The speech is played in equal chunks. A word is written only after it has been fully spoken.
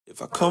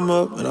If I come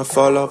up and I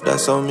fall off,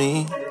 that's on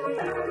me.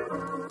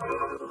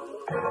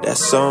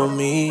 That's on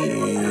me.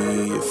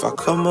 If I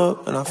come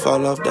up and I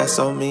fall off, that's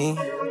on me.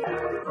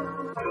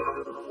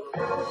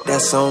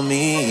 That's on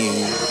me.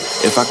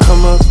 If I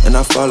come up and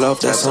I fall off,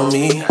 that's on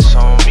me.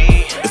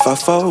 If I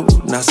fold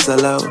and I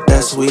sell out,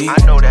 that's weak.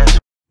 I know that's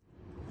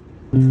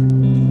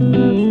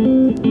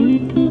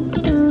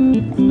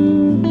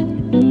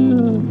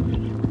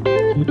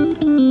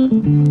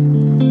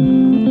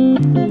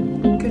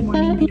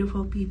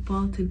beautiful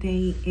people.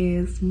 Today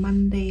is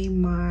Monday,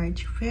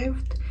 March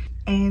 5th,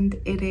 and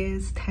it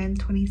is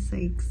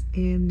 10:26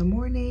 in the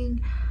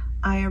morning.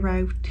 I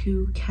arrived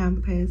to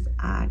campus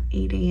at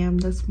 8 a.m.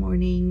 this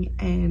morning,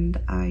 and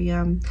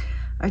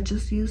I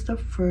just used the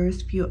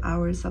first few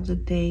hours of the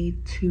day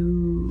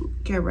to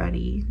get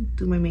ready,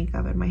 do my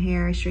makeup and my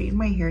hair. I straightened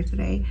my hair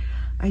today.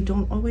 I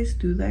don't always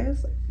do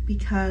this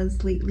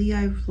because lately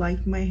I've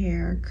liked my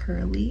hair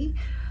curly.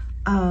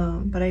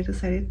 But I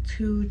decided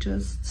to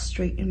just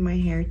straighten my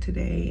hair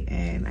today,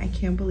 and I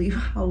can't believe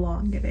how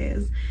long it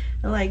is.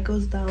 It like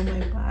goes down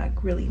my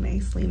back really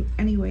nicely.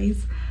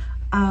 Anyways,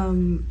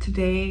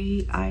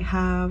 today I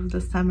have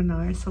the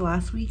seminar. So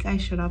last week I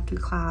showed up to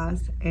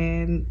class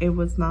and it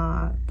was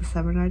not the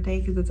seminar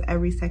day because it's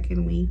every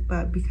second week,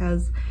 but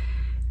because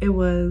it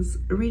was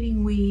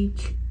reading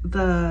week,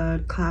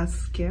 the class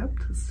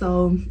skipped.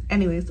 So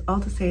anyways,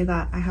 all to say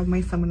that I have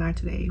my seminar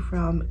today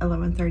from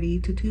 11:30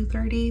 to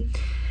 2:30.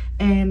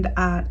 And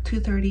at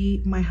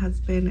 2:30, my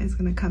husband is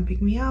gonna come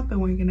pick me up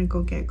and we're gonna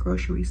go get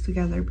groceries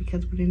together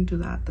because we didn't do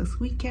that this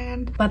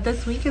weekend. But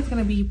this week is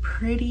gonna be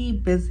pretty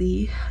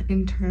busy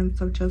in terms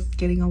of just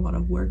getting a lot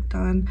of work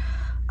done.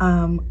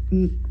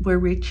 We're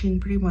reaching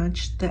pretty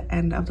much the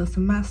end of the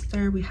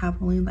semester. We have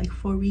only like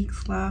 4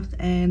 weeks left,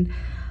 and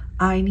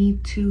I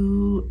need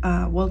to,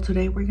 well,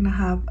 today we're gonna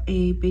have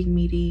a big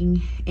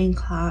meeting in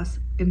class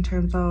in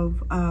terms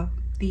of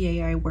the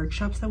AI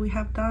workshops that we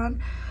have done.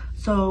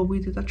 So we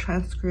did the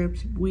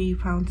transcripts, we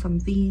found some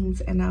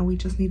themes, and now we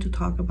just need to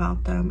talk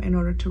about them in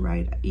order to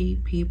write a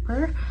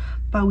paper.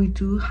 But we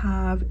do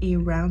have a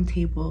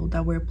roundtable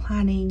that we're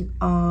planning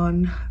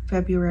on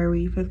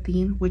February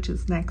 15th, which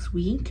is next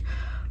week,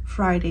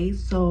 Friday.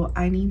 So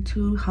I need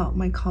to help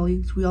my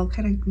colleagues. We all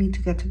kind of need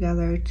to get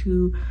together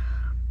to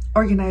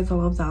organize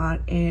all of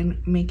that and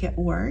make it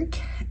work.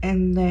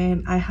 And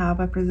then I have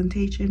a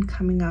presentation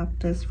coming up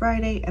this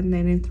Friday, and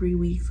then in 3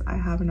 weeks I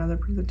have another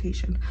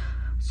presentation.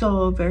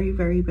 So very,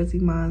 very busy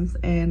month.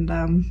 And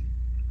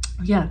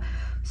yeah,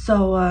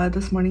 so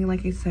this morning,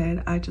 like I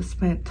said, I just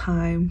spent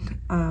time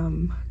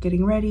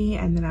getting ready,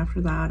 and then after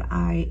that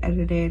I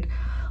edited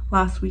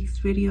last week's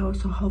video,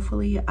 so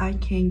hopefully I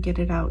can get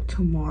it out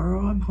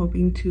tomorrow. I'm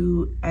hoping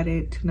to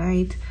edit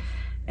tonight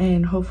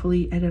and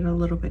hopefully edit a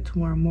little bit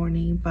tomorrow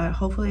morning, but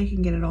hopefully I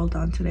can get it all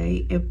done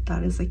today. If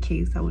that is the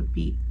case, that would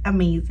be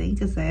amazing,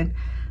 because then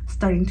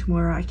starting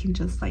tomorrow I can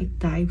just like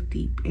dive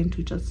deep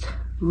into just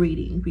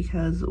reading,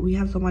 because we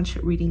have so much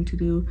reading to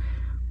do.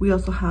 We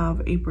also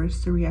have a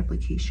bursary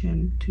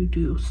application to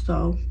do.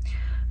 So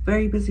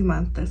very busy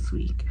month this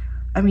week.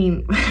 I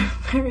mean,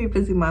 very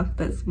busy month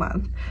this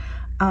month.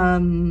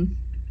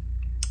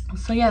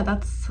 So yeah,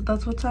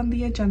 that's what's on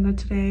the agenda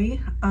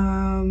today.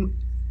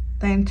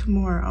 Then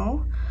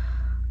tomorrow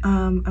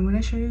I'm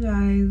gonna show you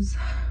guys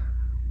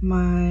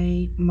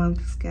my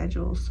month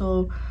schedule.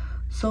 So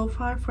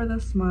far for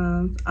this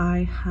month,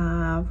 I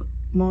have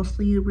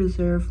mostly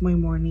reserved my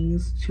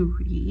mornings to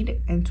read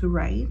and to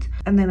write,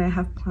 and then I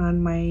have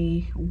planned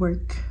my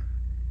work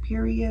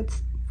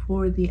periods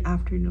for the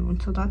afternoon.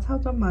 So that's how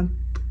the month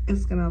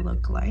is gonna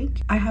look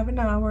like. I have an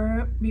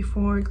hour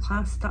before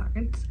class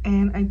starts,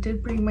 and I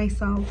did bring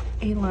myself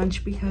a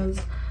lunch because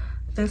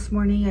this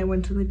morning I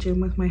went to the gym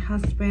with my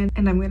husband,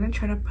 and I'm gonna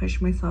try to push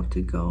myself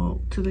to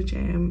go to the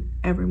gym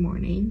every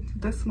morning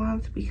this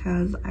month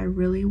because I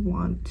really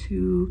want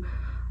to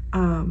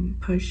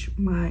push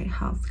my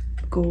health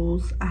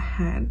goals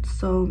ahead.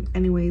 So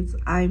anyways,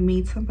 I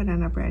made some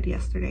banana bread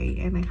yesterday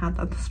and I had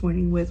that this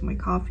morning with my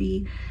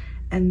coffee,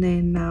 and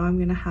then now I'm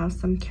gonna have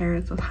some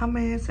carrots with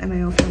hummus, and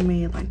I also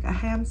made like a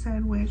ham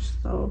sandwich.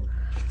 So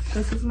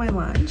this is my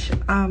lunch.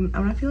 I'm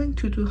not feeling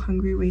too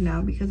hungry right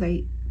now because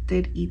I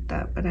did eat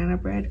that banana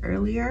bread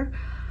earlier,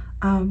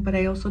 but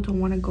I also don't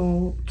want to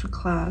go to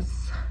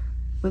class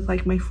with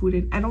like my food,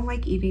 and I don't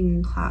like eating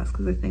in class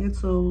because I think it's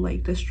so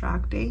like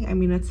distracting. I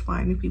mean, it's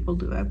fine if people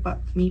do it, but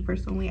me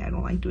personally, I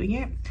don't like doing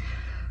it.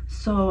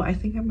 So I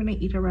think I'm gonna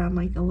eat around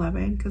like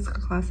 11 because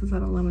class is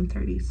at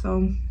 11:30.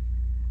 So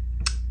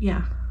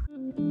yeah.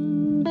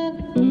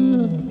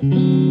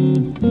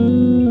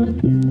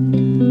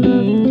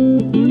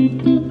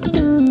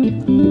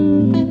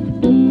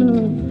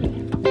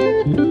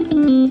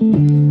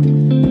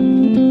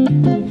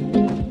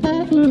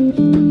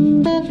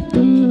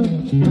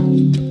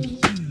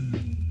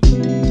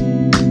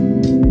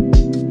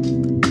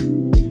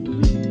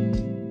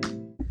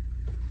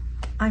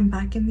 I'm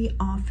back in the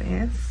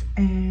office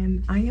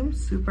and I am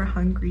super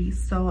hungry,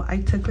 so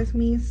I took with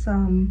me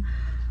some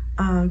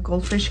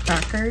goldfish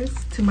crackers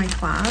to my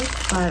class,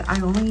 but I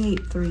only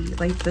ate 3.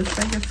 Like, this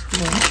bag is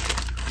full.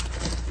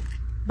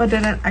 but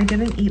then I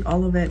didn't eat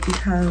all of it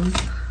because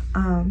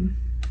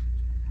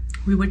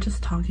we were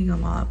just talking a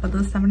lot. But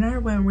the seminar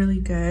went really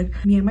good.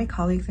 Me and my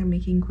colleagues are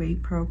making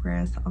great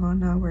progress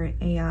on our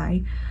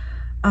AI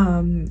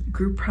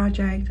group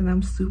project, and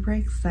I'm super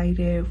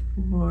excited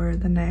for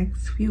the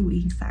next few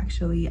weeks.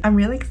 Actually, I'm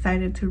really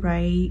excited to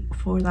write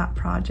for that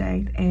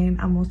project,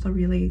 and I'm also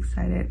really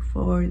excited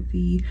for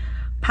the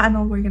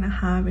panel we're gonna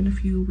have in a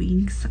few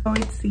weeks. So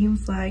it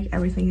seems like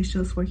everything is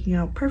just working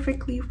out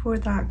perfectly for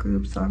that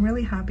group, so I'm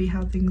really happy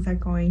how things are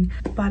going.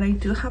 But I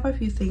do have a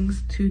few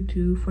things to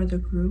do for the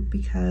group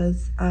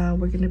because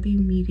we're gonna be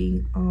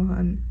meeting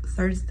on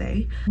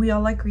Thursday. We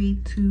all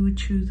agreed to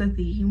choose a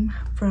theme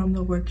from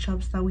the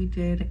workshops that we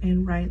did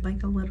and write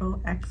like a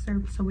little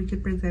excerpt so we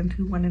could present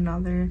to one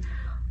another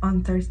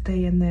on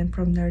Thursday, and then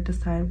from there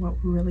decide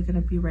what we're really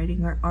going to be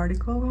writing our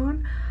article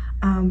on.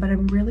 But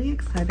I'm really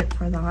excited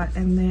for that.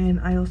 And then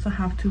I also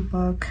have to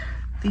book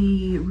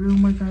the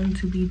room we're going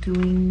to be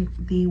doing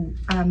the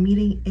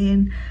meeting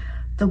in.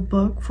 The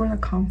book for the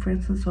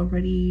conference is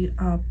already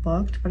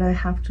booked, but I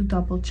have to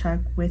double check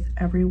with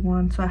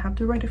everyone, so I have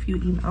to write a few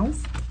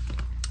emails.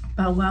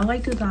 But while I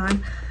do that,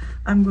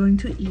 I'm going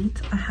to eat.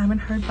 I haven't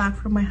heard back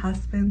from my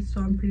husband,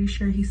 so I'm pretty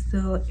sure he's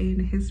still in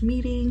his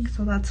meeting,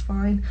 so that's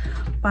fine.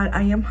 But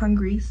I am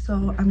hungry,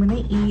 so I'm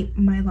gonna eat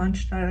my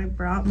lunch that I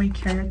brought, my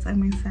carrots and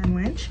my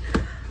sandwich,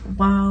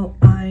 while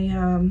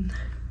I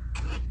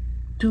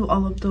do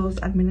all of those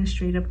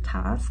administrative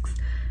tasks.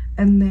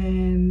 And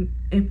then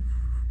if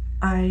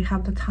I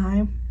have the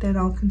time, then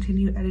I'll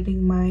continue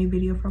editing my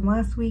video from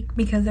last week,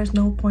 because there's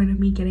no point of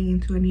me getting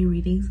into any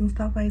readings and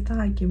stuff like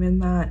that, given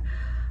that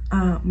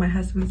my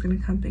husband's gonna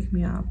come pick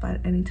me up at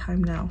any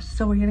time now.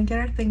 So we're gonna get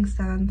our things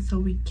done so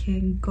we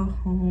can go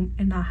home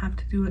and not have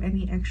to do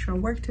any extra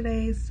work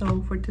today.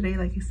 So for today,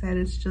 like I said,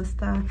 it's just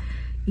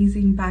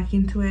easing back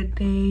into it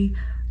day,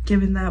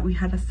 given that we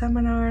had a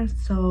seminar.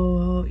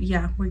 So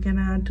yeah, we're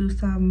gonna do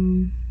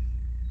some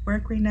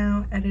work right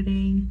now,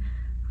 editing,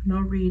 no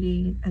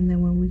reading, and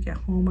then when we get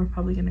home we're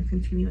probably gonna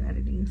continue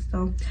editing.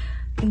 So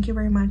thank you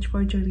very much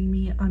for joining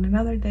me on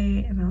another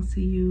day, and I'll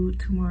see you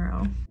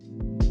tomorrow.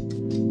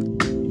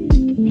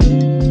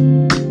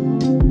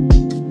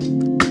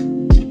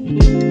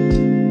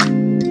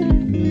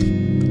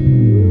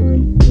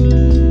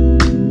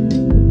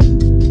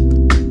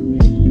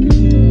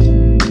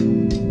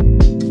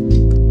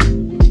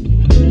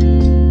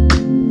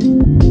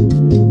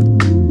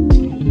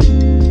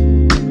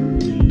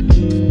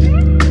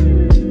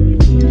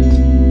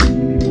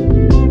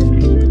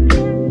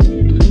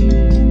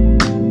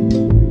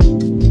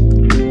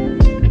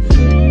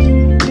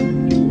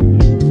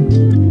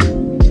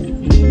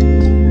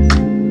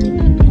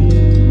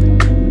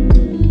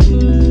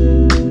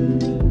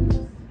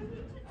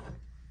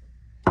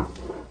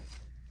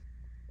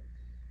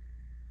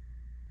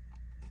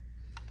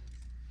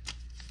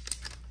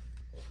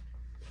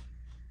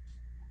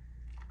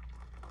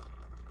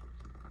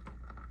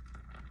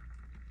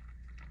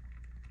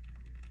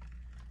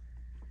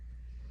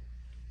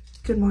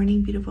 Good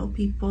morning, beautiful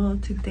people.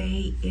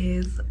 Today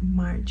is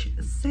March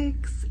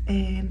 6th,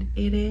 and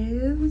it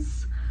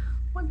is,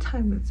 what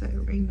time is it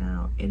right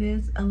now? It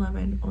is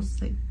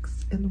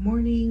 11:06 in the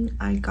morning.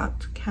 I got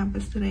to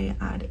campus today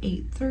at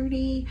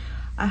 8:30.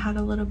 I had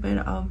a little bit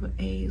of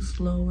a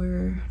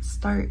slower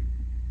start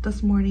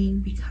this morning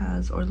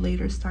because, or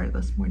later start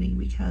this morning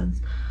because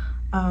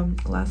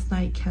last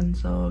night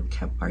Kenzo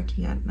kept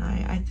barking at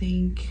night. I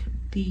think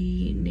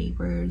the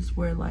neighbors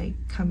were like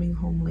coming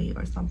home late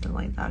or something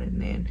like that,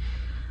 and then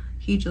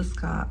he just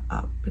got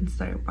up and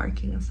started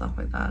barking and stuff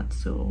like that.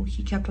 So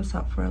he kept us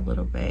up for a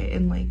little bit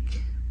in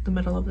like the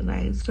middle of the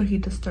night, so he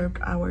disturbed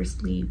our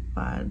sleep,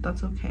 but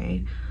that's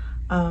okay.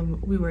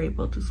 We were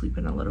able to sleep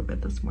in a little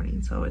bit this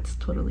morning, so it's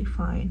totally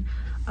fine.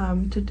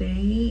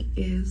 Today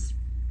is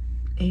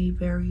a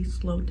very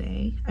slow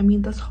day. I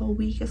mean, this whole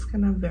week is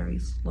kind of very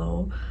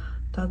slow.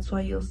 That's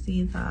why you'll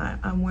see that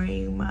I'm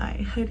wearing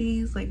my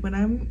hoodies. Like when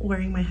I'm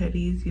wearing my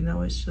hoodies, you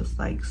know, it's just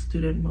like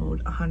student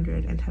mode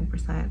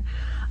 110%.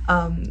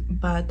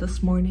 But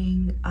this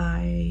morning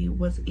I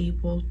was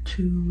able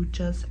to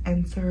just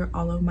answer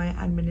all of my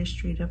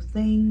administrative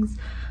things.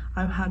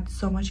 I've had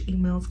so much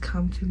emails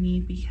come to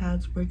me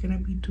because we're gonna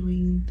be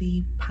doing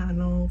the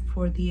panel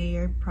for the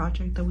AI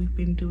project that we've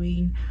been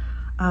doing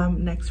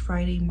next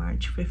Friday,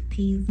 March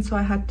 15th. So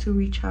I had to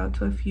reach out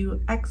to a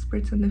few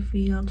experts in the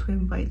field to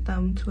invite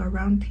them to a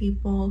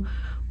roundtable.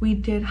 We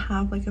did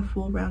have like a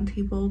full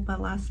roundtable, but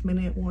last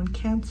minute one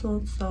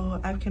canceled, so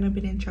I've kind of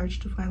been in charge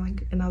to find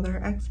like another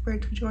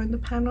expert to join the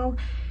panel,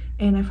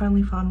 and I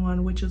finally found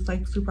one, which is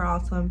like super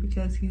awesome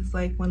because he's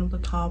like one of the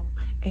top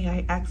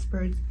AI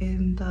experts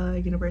in the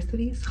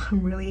university. So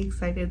I'm really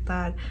excited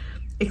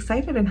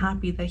and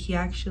happy that he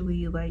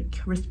actually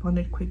like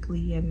responded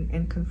quickly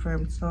and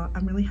confirmed. So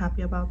I'm really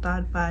happy about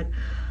that. But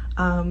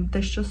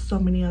there's just so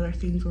many other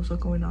things also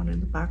going on in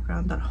the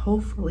background that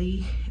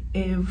hopefully,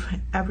 if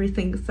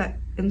everything's set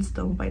in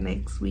stone by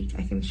next week,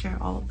 I can share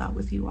all of that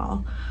with you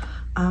all.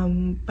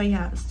 But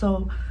yeah,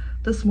 so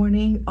This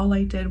morning all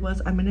I did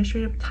was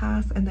administrative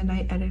tasks, and then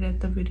I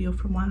edited the video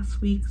from last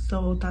week,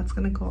 so that's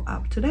gonna go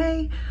up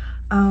today.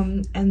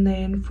 And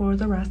then for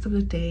the rest of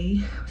the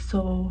day,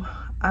 so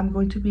I'm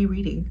going to be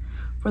reading.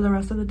 For the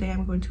rest of the day,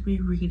 I'm going to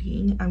be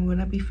reading. I'm going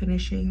to be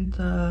finishing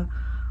the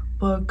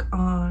book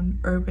on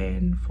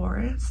urban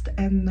forest,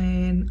 and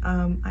then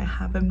I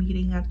have a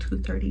meeting at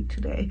 2:30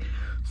 today.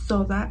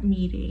 So that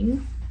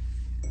meeting,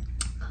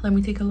 let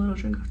me take a little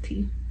drink of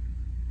tea.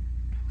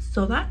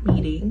 So that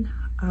meeting,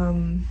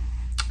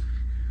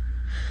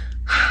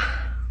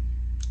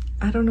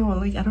 I don't know,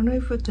 like, I don't know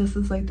if this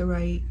is like the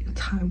right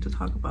time to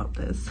talk about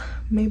this.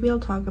 Maybe I'll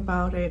talk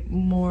about it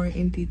more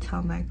in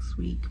detail next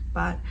week,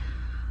 but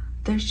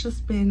there's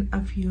just been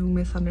a few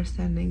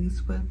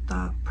misunderstandings with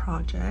that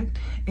project.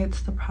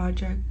 It's the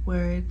project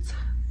where it's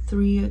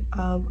 3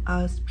 of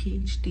us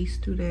PhD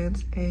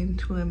students and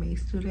 2 MA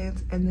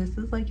students, and this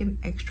is like an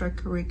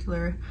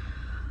extracurricular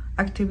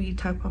activity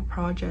type of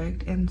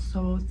project, and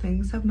so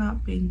things have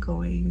not been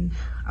going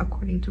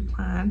according to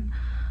plan.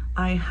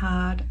 I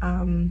had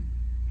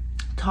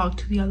talked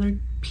to the other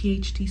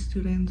PhD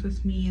students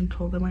with me and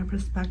told them my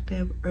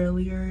perspective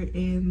earlier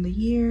in the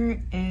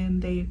year,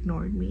 and they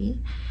ignored me.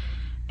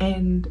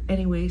 And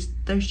anyways,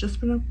 there's just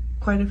been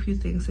quite a few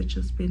things that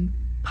just been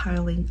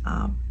piling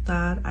up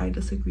that I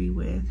disagree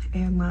with.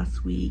 And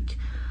last week,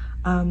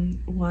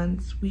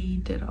 once we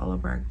did all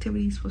of our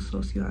activities for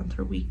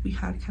Socioanthro Week, we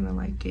had kind of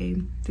like a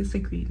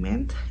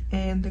disagreement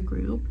in the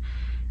group.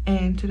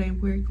 And today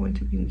we're going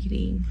to be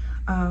meeting,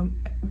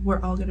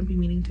 we're all going to be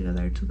meeting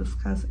together to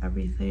discuss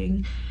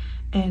everything.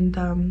 And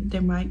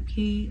there might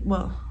be,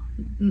 well,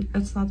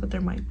 it's not that there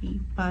might be,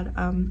 but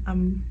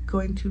I'm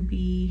going to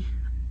be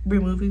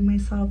removing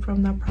myself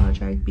from that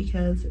project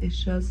because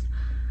it's just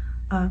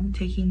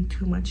taking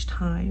too much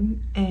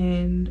time,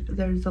 and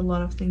there's a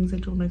lot of things I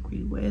don't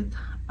agree with.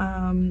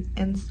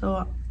 And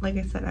so, like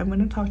I said, I'm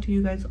going to talk to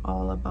you guys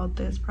all about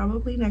this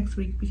probably next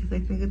week, because I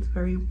think it's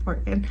very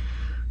important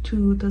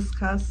to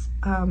discuss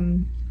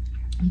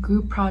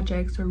group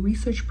projects or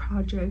research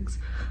projects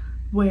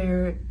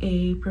where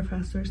a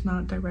professor is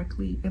not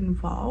directly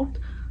involved.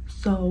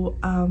 So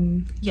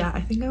yeah,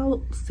 I think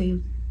I'll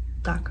save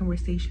that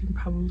conversation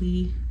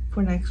probably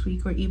for next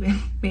week, or even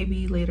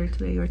maybe later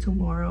today or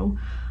tomorrow,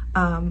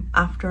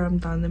 after I'm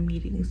done the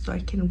meeting, so I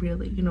can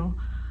really, you know,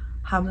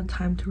 have the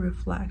time to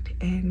reflect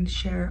and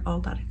share all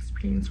that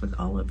experience with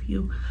all of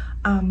you.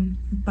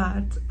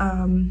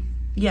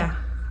 Yeah,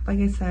 like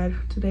I said,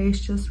 today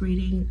is just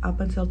reading up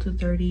until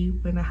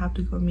 2:30 when I have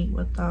to go meet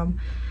with them.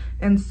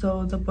 And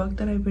so the book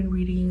that I've been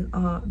reading,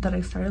 that I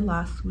started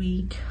last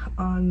week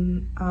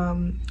on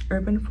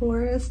urban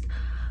forest,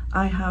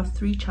 I have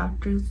 3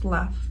 chapters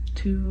left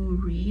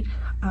to read.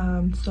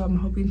 So I'm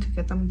hoping to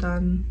get them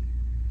done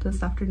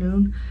this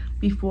afternoon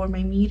before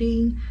my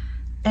meeting.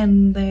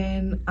 And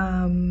then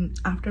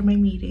after my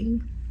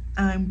meeting,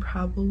 I'm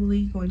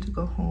probably going to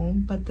go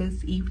home, but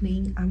this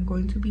evening I'm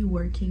going to be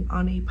working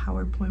on a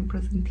PowerPoint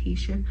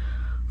presentation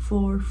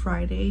for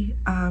Friday.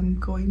 I'm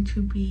going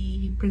to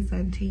be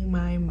presenting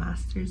my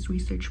master's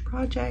research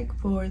project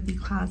for the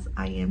class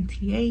I am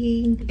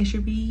TAing. It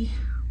should be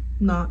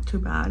not too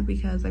bad,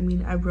 because I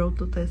mean, I wrote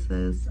the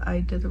thesis,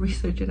 I did the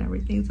research and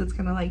everything, so it's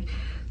kind of like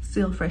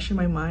still fresh in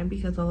my mind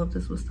because all of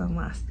this was done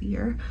last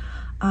year.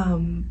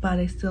 But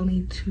I still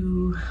need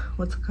to,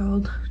 what's it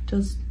called,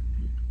 just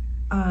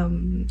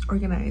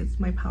organize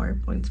my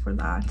PowerPoints for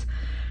that.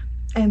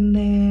 And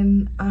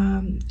then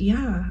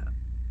yeah,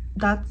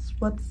 that's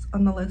what's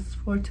on the list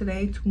for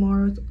today.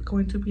 Tomorrow's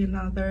going to be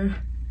another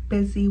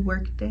busy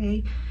work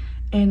day,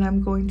 and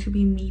I'm going to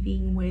be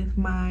meeting with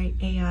my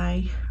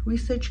AI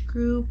research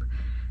group.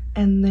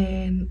 And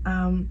then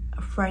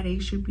Friday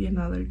should be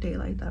another day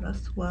like that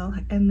as well.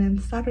 And then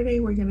Saturday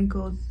we're gonna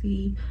go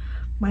see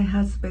my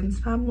husband's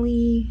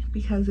family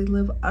because they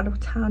live out of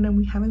town and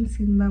we haven't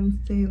seen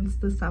them since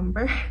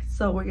December.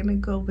 So we're gonna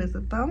go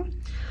visit them.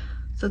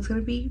 So it's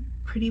gonna be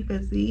pretty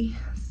busy.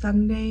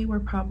 Sunday we're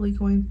probably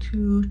going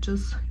to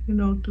just, you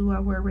know, do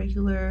our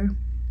regular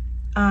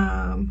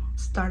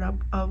startup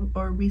of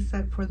or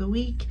reset for the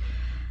week.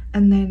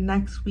 And then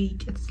next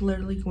week it's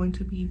literally going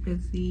to be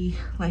busy,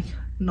 like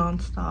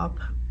non-stop,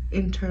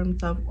 in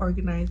terms of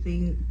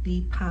organizing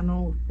the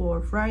panel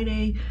for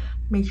Friday,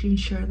 making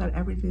sure that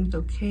everything's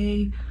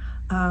okay,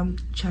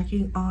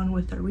 checking on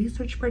with the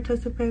research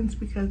participants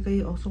because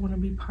they also want to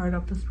be part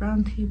of this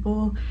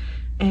roundtable.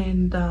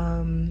 And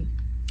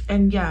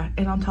yeah,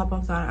 and on top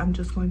of that, I'm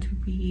just going to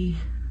be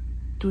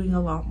doing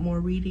a lot more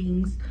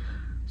readings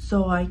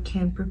so I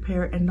can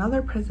prepare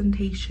another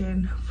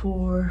presentation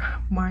for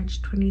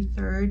March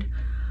 23rd,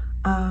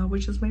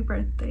 which is my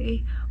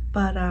birthday.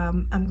 But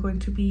I'm going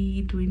to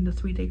be doing the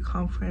 3-day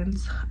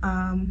conference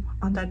on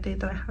that day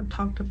that I had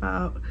talked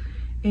about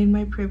in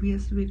my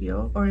previous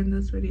video, or in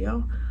this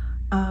video.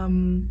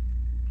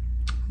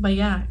 But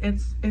yeah,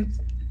 it's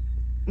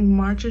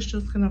March is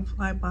just gonna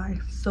fly by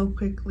so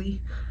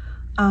quickly.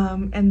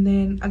 And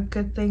then a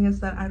good thing is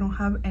that I don't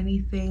have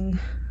anything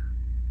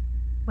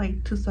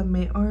like to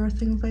submit or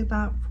things like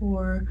that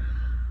for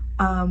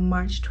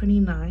March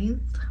 29th,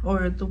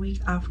 or the week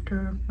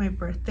after my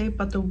birthday,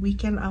 but the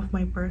weekend of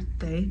my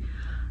birthday,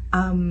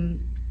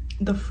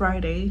 the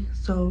Friday,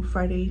 so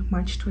Friday,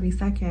 March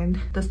 22nd,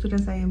 the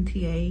students I am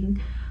TAing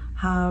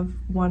have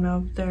one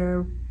of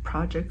their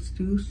projects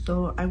due,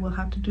 so I will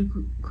have to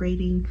do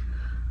grading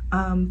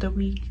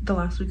the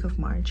last week of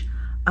March.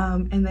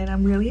 And then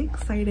I'm really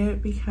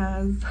excited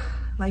because,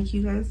 like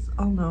you guys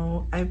all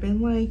know, I've been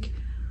like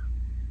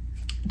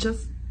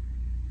just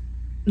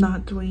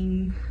not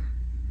doing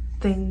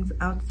things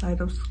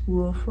outside of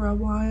school for a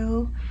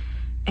while,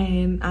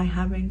 and I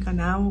haven't gone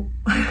out.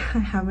 I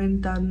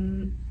haven't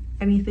done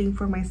anything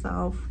for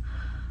myself,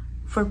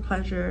 for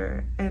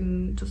pleasure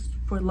and just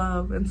for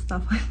love and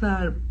stuff like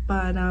that.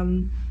 But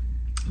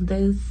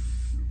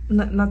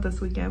not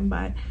this weekend,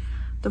 but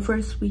the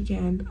first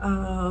weekend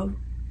of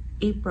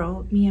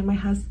April, me and my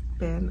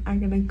husband are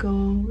gonna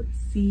go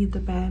see the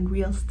band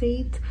Real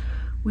Estate.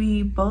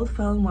 We both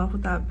fell in love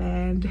with that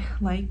band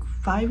like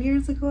 5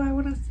 years ago, I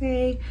want to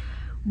say,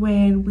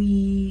 when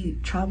we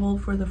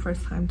traveled for the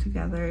first time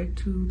together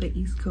to the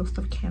east coast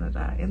of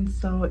Canada. And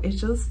so it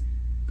just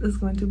is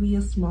going to be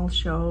a small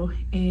show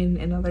in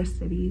another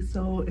city,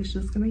 so it's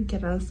just gonna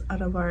get us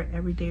out of our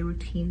everyday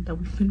routine that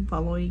we've been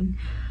following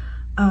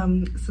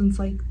since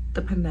like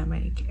the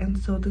pandemic. And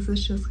so this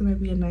is just gonna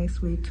be a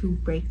nice way to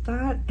break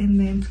that. And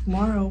then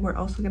tomorrow we're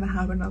also gonna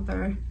have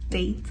another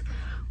date.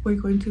 We're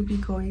going to be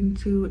going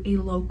to a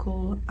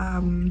local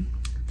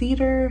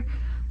theater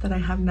that I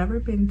have never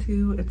been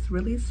to. It's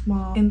really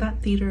small. In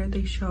that theater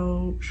they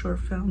show short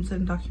films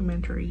and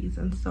documentaries,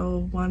 and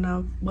so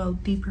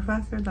the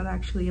professor that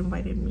actually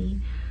invited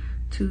me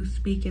to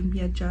speak and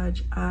be a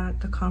judge at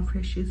the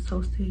conference she's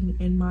hosting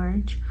in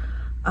March,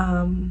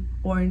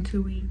 or in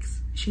 2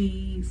 weeks,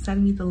 she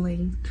sent me the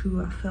link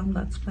to a film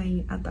that's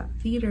playing at that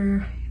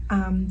theater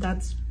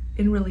that's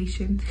in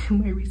relation to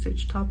my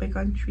research topic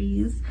on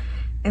trees.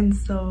 And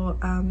so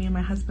me and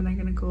my husband are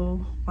gonna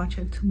go watch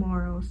it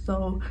tomorrow.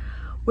 So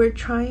we're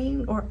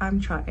trying, or I'm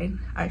trying,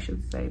 I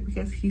should say,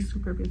 because he's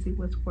super busy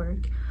with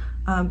work.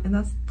 And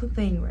that's the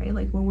thing, right?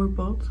 Like when we're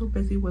both so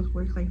busy with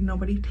work, like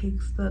nobody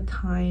takes the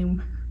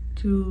time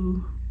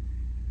to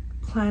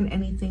plan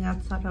anything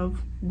outside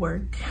of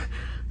work.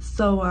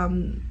 So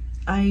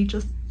I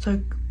just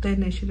took the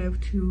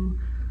initiative to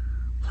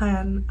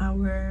plan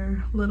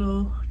our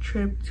little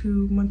trip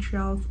to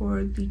Montreal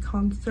for the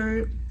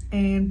concert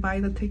and buy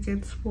the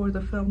tickets for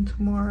the film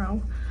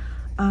tomorrow.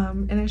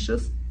 And it's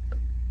just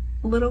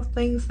little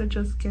things that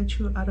just get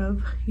you out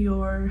of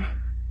your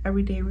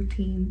everyday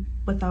routine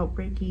without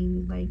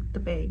breaking like the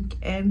bank.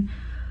 And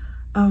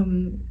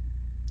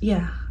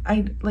yeah,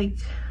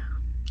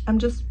 I'm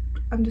just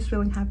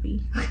feeling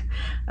happy.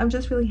 I'm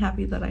just feeling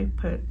happy that I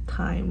put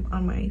time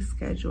on my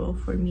schedule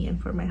for me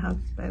and for my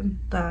husband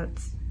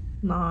that's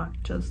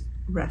not just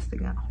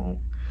resting at home.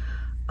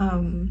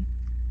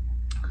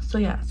 So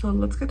yeah, so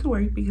let's get to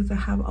work because I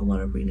have a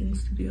lot of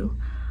readings to do,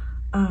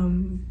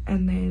 and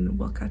then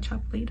we'll catch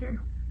up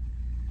later.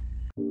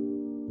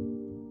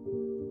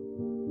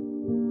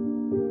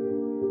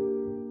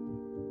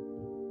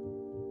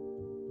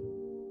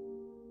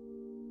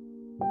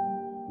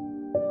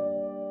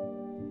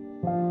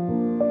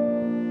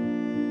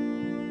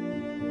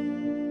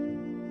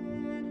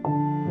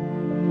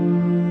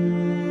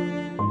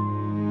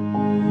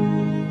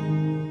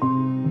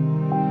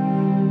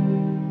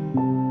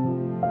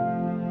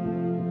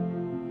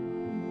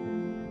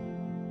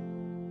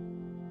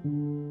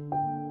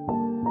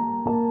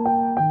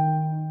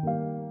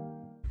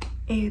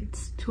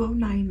 It's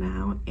 2:09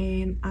 now,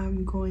 and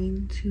I'm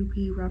going to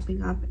be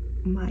wrapping up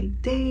my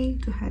day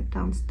to head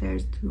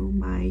downstairs to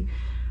my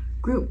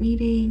group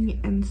meeting.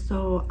 And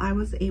so I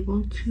was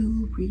able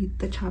to read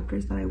the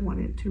chapters that I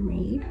wanted to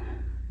read.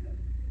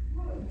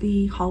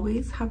 The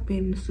hallways have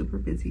been super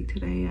busy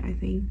today. I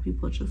think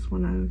people just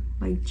want to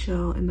like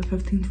chill in the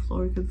 15th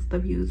floor because the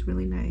view is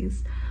really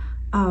nice,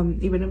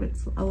 even if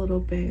it's a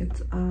little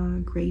bit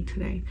gray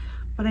today.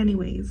 But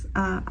anyways,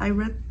 I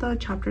read the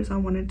chapters I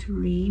wanted to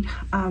read,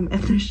 and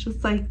there's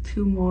just like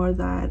 2 more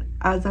that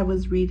as I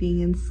was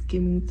reading and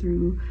skimming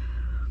through,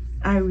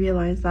 I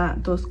realized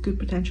that those could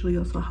potentially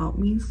also help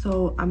me.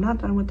 So I'm not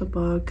done with the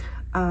book.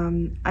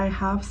 I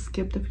have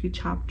skipped a few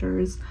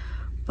chapters,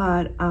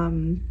 but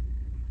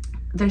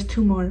there's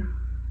 2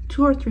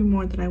 or 3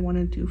 more that I want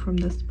to do from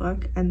this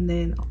book, and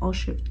then I'll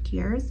shift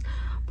gears.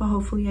 But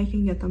hopefully I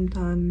can get them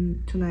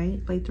done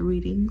tonight, like the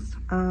readings,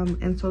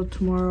 and so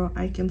tomorrow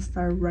I can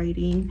start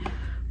writing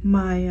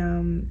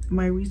my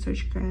my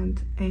research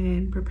grant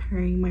and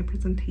preparing my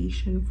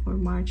presentation for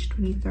March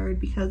 23rd,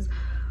 because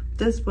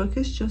this book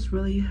is just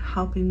really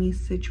helping me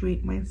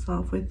situate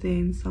myself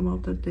within some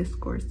of the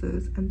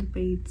discourses and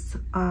debates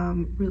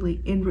really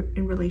in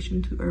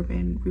relation to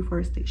urban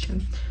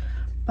reforestation.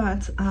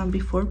 But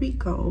before we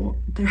go,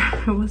 there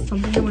was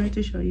something I wanted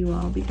to show you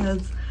all,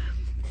 because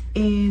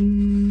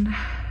in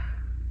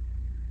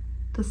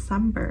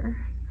December,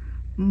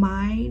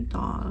 my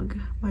dog,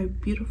 my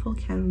beautiful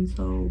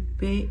Kenzo,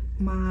 bit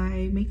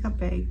my makeup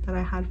bag that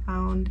I had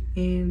found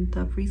in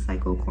the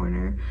recycle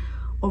corner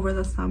over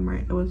the summer.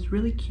 It was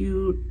really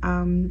cute.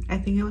 I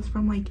think it was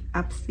from like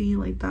Epsi,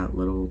 like that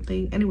little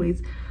thing.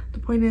 Anyways, the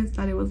point is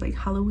that it was like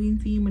Halloween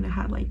theme, and it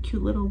had like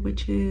cute little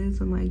witches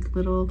and like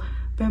little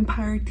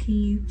vampire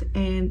teeth,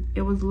 and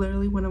it was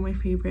literally one of my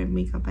favorite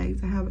makeup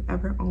bags I have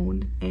ever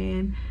owned,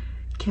 and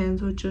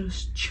Kenzo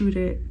just chewed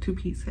it to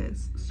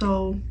pieces.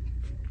 So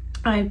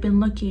I've been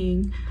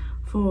looking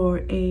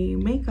for a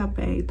makeup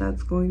bag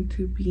that's going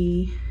to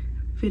be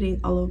fitting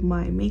all of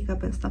my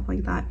makeup and stuff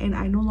like that, and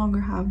I no longer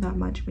have that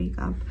much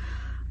makeup.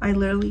 I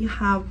literally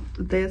have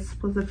this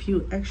plus a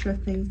few extra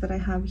things that I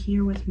have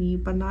here with me,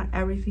 but not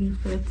everything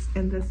fits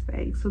in this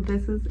bag. So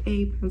this is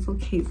a pencil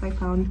case I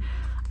found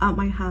at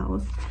my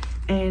house,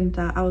 and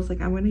I was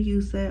like, I'm gonna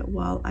use it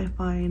while I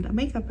find a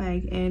makeup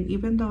bag. And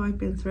even though I've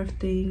been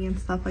thrifting and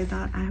stuff like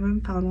that, I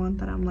haven't found one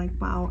that I'm like,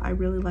 wow, I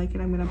really like it,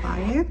 I'm gonna buy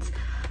it.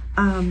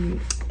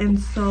 And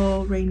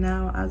so right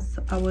now, as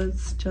I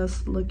was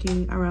just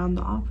looking around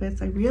the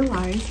office, I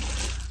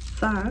realized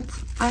that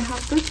I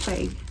have this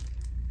bag.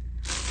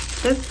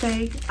 This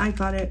bag, I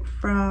got it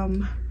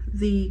from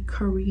the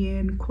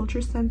Korean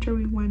culture center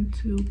we went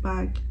to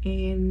back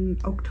in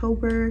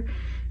October.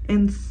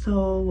 And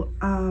so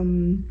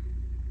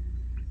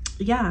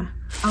yeah,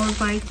 I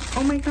was like,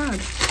 oh my god,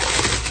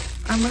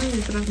 I'm gonna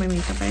use it as my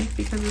makeup bag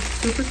because it's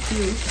super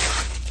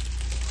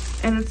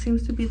cute and it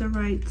seems to be the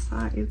right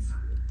size.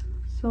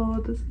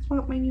 So this is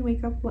what my new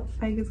makeup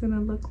bag is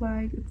gonna look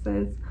like. It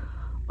says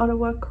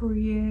Ottawa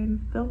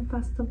Korean Film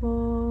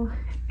Festival,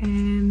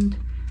 and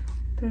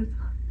there's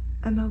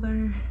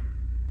another,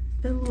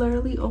 it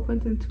literally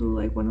opens into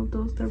like one of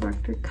those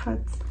director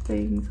cuts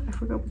things. I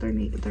forgot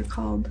what they're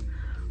called,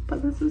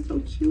 but this is so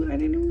cute. I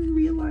didn't even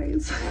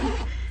realize.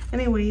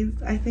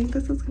 Anyways, I think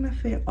this is gonna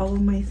fit all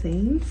of my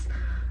things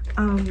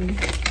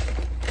that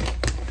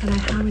I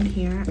have in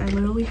here. I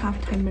literally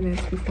have 10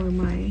 minutes before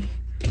my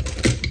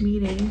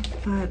meeting,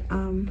 but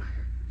I'm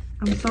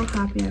so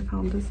happy I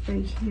found this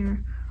bag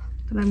here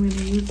that I'm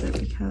gonna use it,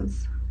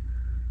 because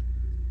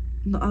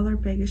the other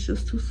bag is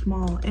just too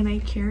small, and I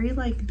carry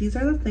like, these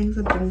are the things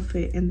that don't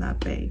fit in that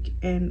bag,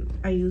 and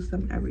I use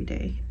them every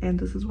day, and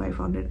this is why I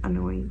found it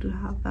annoying to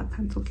have that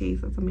pencil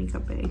case as a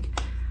makeup bag.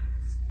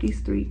 These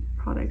 3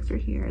 products are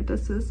here.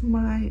 This is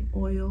my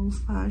oil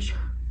slash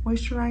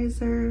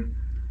moisturizer,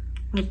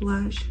 my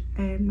blush,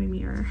 and my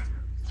mirror.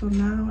 So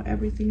now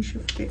everything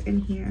should fit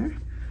in here.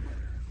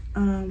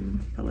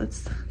 But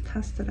let's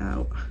test it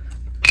out.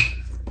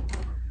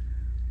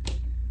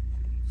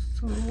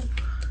 So,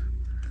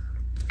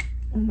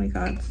 oh my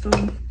god, so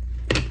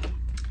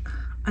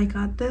I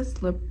got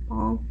this lip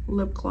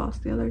gloss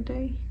the other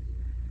day.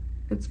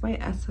 It's by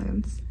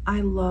Essence.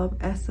 I love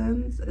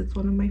Essence. It's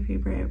one of my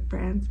favorite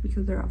brands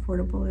because they're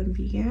affordable and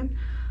vegan.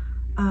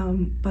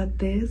 But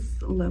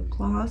this lip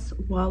gloss,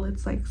 while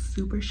it's like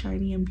super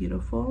shiny and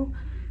beautiful,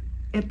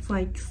 it's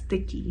like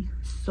sticky.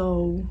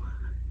 So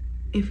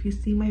if you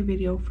see my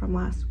video from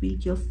last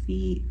week, you'll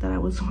see that I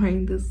was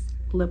wearing this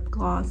lip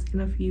gloss in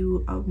a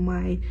few of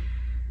my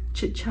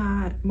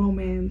chit-chat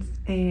moments,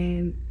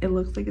 and it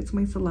looks like it's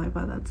my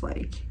saliva that's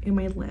like in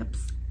my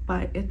lips,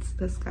 but it's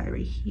this guy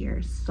right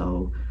here.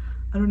 So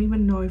I don't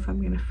even know if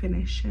I'm gonna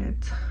finish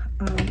it.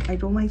 I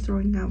don't like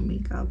throwing out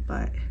makeup,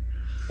 but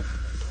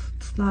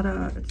it's not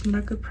a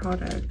good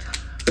product.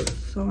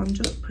 So I'm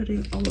just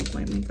putting all of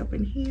my makeup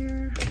in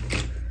here.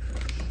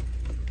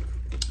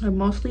 I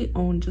mostly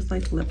own just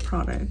like lip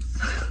products.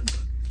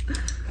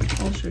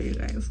 I'll show you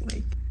guys.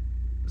 Like,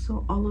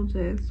 so all of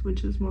this,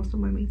 which is most of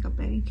my makeup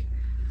bag,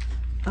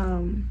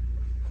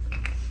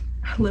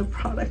 lip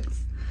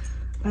products.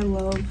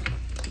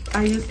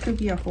 I used to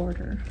be a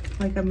hoarder,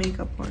 like a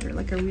makeup hoarder,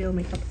 like a real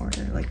makeup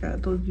hoarder, like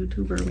those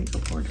YouTuber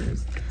makeup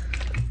hoarders.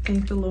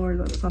 Thank the Lord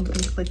that something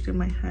clicked in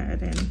my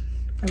head and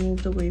I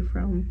moved away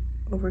from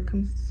over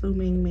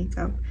consuming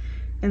makeup.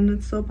 And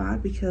it's so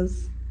bad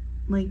because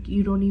like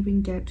you don't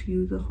even get to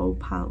use the whole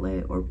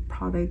palette or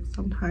product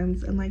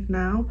sometimes. And like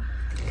now,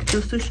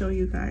 just to show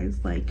you guys,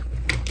 like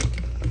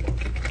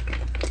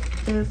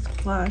this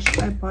blush,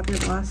 I bought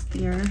it last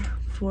year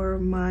for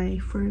my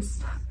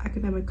first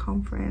academic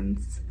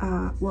conference,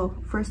 well,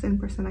 first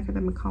in-person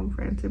academic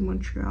conference in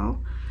Montreal,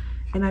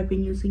 and I've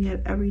been using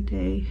it every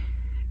day.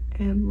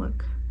 And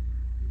look,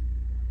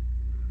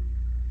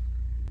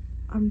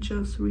 I'm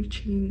just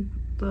reaching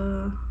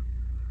the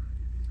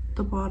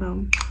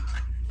bottom,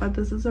 but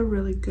this is a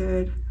really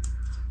good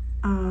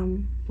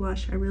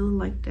blush. I really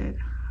liked it.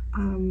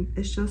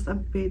 It's just a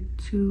bit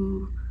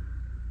too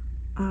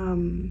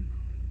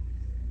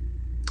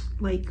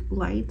like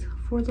light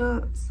for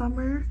the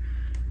summer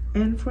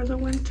and for the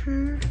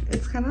winter.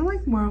 It's kind of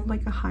like more of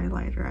like a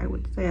highlighter, I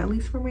would say, at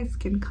least for my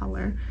skin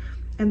color.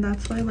 And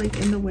that's why like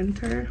in the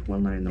winter, well,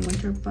 not in the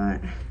winter,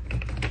 but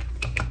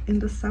in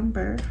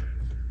December,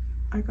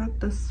 I got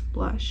this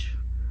blush.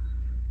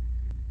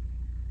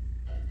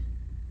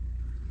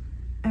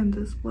 And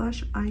this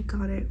blush, I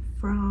got it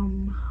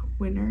from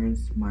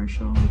Winners,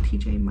 Marshall,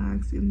 TJ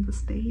Maxx in the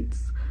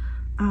States.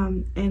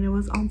 And it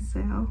was on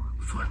sale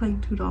for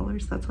like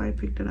 $2. That's why I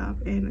picked it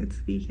up, and it's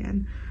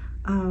vegan.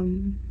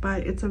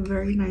 But it's a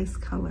very nice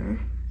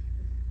color.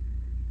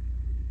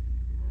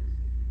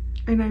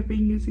 and I've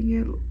been using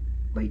it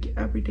like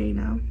every day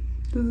now.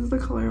 This is the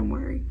color I'm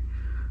wearing,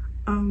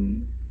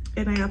 and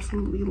I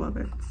absolutely love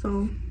it,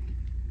 so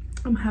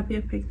I'm happy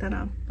I picked that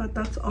up. But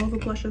that's all the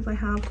blushes I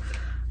have.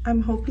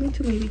 I'm hoping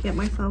to maybe get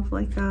myself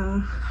like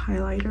a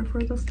highlighter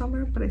for the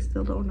summer, but I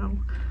still don't know.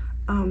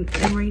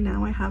 And right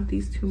now I have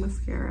these two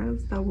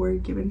mascaras that were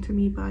given to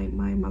me by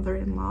my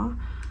mother-in-law.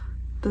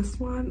 This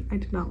one I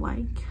do not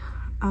like.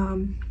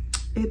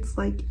 It's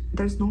like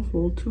there's no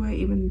hold to it,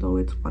 even though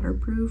it's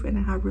waterproof, and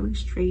I have really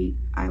straight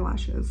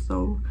eyelashes,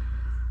 so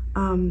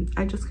I'm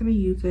just gonna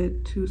use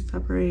it to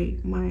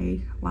separate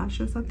my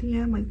lashes at the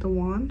end, like the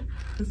wand.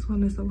 This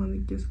one is the one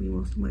that gives me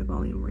most of my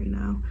volume right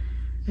now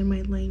and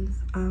my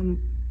length.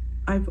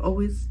 I've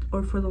always,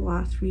 or for the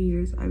last few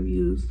years, I've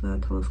used the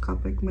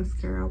telescopic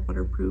mascara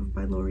waterproof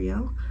by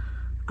L'Oreal.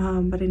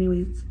 But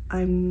anyways,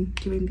 I'm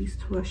giving these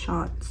two a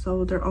shot,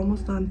 so they're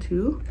almost done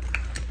too.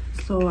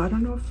 So I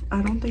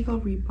don't think I'll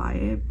rebuy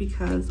it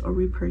because, or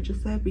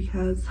repurchase it,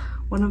 because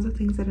one of the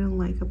things I didn't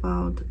like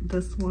about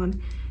this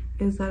one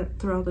is that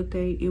throughout the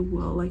day it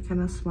will like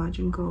kind of smudge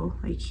and go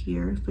like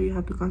here, so you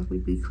have to constantly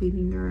be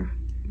cleaning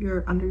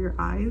your under your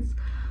eyes.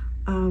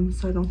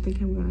 So I don't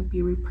think I'm gonna be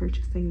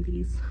repurchasing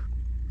these.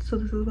 So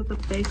this is what the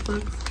bag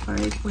looks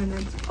like when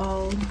it's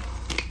all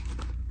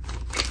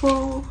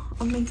full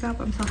of makeup.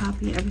 I'm so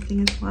happy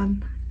everything is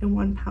in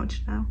one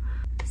pouch now.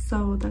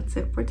 So that's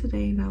it for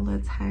today. Now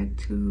let's head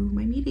to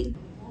my meeting.